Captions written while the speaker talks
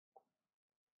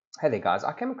Hey there guys,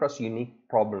 I came across a unique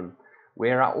problem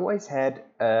where I always had,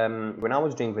 when I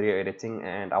was doing video editing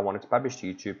and I wanted to publish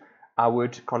to YouTube, I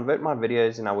would convert my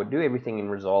videos and I would do everything in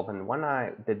Resolve, and when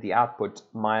I did the output,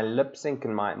 my lip sync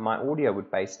and my audio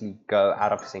would basically go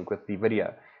out of sync with the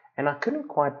video. And I couldn't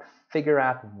quite figure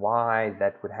out why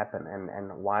that would happen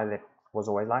and why that was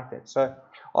always like that. So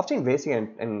after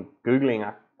investigating and Googling,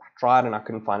 I tried and I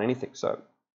couldn't find anything. So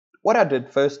what I did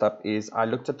first up is I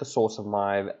looked at the source of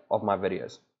my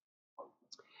videos.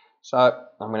 So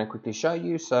I'm going to quickly show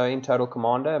you. So in Total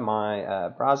Commander, my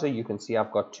browser, you can see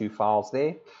I've got two files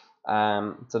there.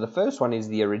 So the first one is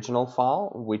the original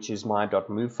file, which is my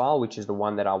 .move file, which is the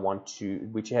one that I want to,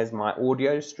 which has my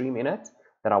audio stream in it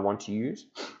that I want to use,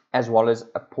 as well as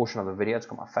a portion of the video. It's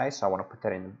got my face, so I want to put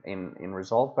that in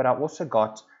Resolve. But I've also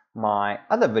got my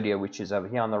other video, which is over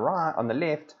here on the right, on the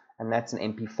left, and that's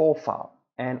an MP4 file.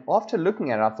 And after looking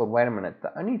at it, I thought, wait a minute,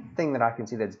 the only thing that I can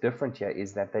see that's different here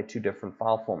is that they're two different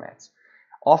file formats.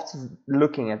 After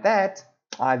looking at that,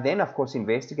 I then, of course,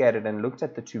 investigated and looked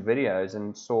at the two videos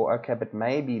and saw, okay, but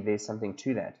maybe there's something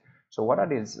to that. So what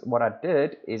I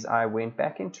did is I went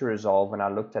back into Resolve and I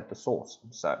looked at the source.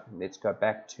 So let's go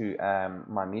back to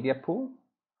my media pool.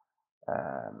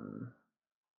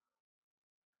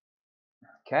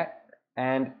 Okay,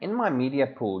 and in my media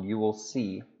pool, you will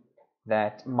see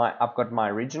that I've got my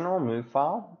original move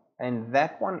file, and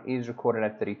that one is recorded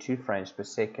at 32 frames per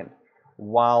second,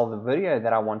 while the video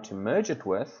that I want to merge it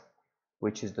with,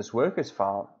 which is this workers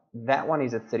file, that one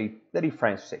is at 30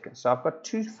 frames per second. So I've got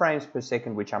 2 frames per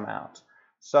second which I'm out.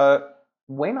 So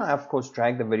when I of course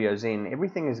drag the videos in,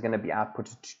 everything is going to be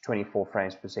outputted to 24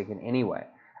 frames per second anyway.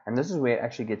 And this is where it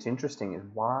actually gets interesting, is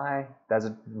why does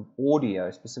it audio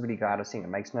specifically go out of sync? It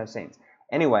makes no sense.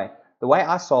 Anyway, the way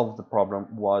I solved the problem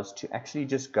was to actually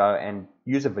just go and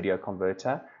use a video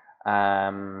converter,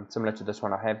 similar to this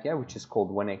one I have here, which is called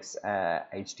WinX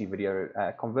HD Video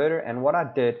Converter. And what I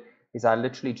did is I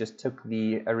literally just took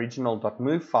the original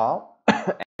 .move file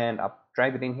and I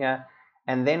dragged it in here,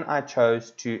 and then I chose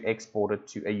to export it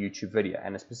to a YouTube video,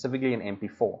 and specifically an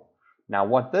MP4. Now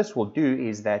what this will do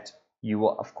is that you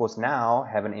will of course now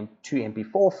have two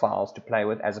MP4 files to play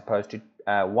with, as opposed to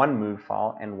one move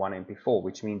file and one MP4,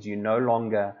 which means you're no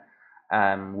longer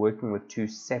working with two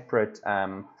separate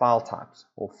file types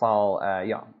or file,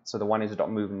 so the one is a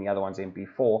 .move and the other one's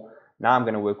MP4. Now I'm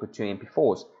going to work with two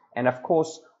MP4s, and of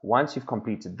course once you've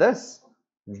completed this,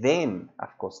 then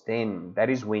that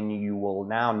is when you will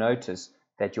now notice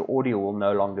that your audio will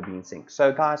no longer be in sync.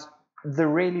 So guys,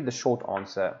 the short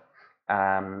answer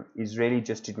is really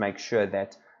just to make sure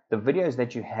that the videos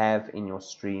that you have in your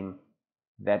stream,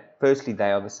 that firstly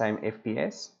they are the same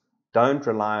FPS. Don't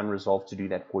rely on Resolve to do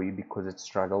that for you because it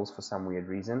struggles for some weird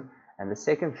reason. And the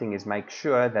second thing is make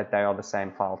sure that they are the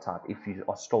same file type if you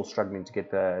are still struggling to get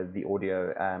the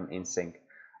audio in sync.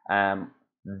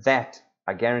 That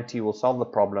I guarantee will solve the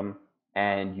problem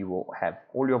and you will have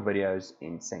all your videos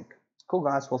in sync. Cool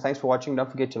guys, well thanks for watching. Don't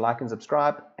forget to like and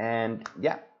subscribe, and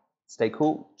yeah, stay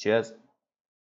cool. Cheers.